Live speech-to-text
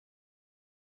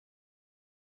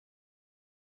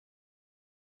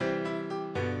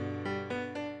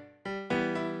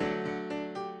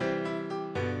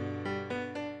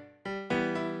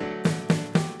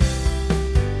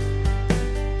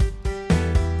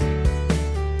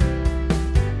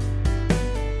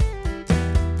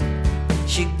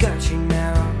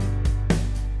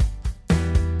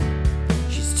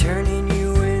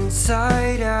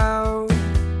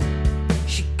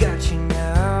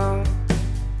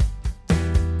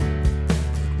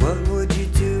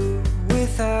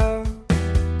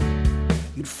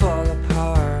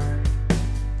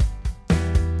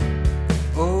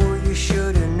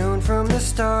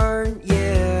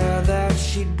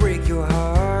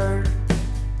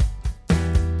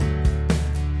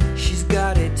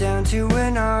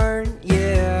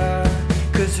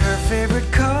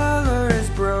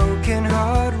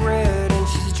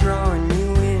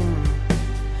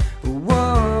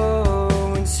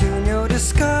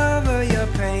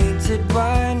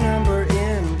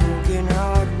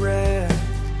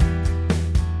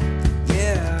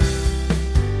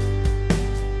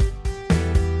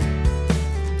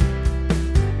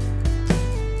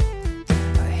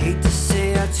hate to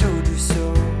say I told you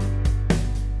so,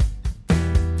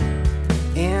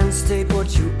 and state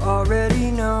what you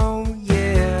already know.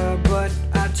 Yeah, but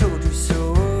I told you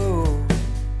so.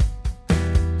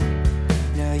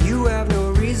 Now you have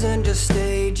no reason to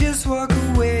stay, just walk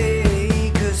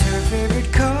away. Cause her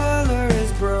favorite color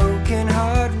is broken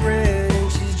heart red,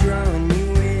 and she's drawing you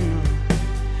in.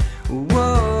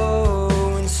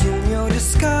 Whoa, and soon you'll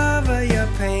discover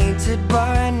you're painted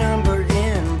by a number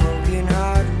in broken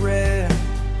heart red.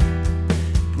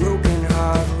 Broken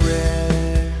heart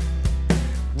red.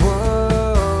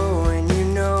 Whoa, and you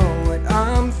know what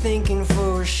I'm thinking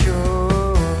for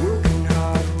sure. Broken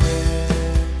heart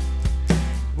red.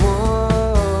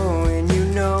 Whoa, and you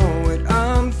know what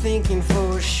I'm thinking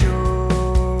for sure.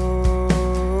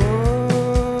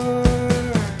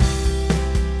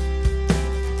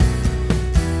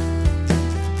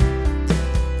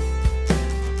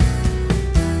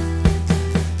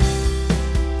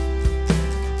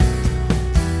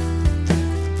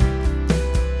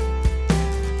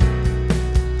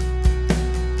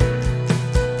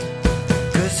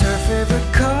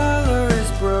 Favorite color is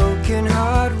broken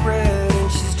heart red, and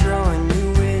she's drawing you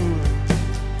in.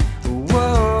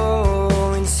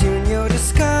 Whoa, and soon you'll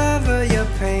discover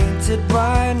you're painted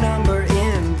by a number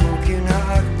in broken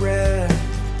heart red.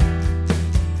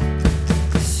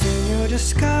 Soon you'll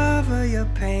discover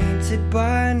you're painted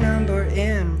by a number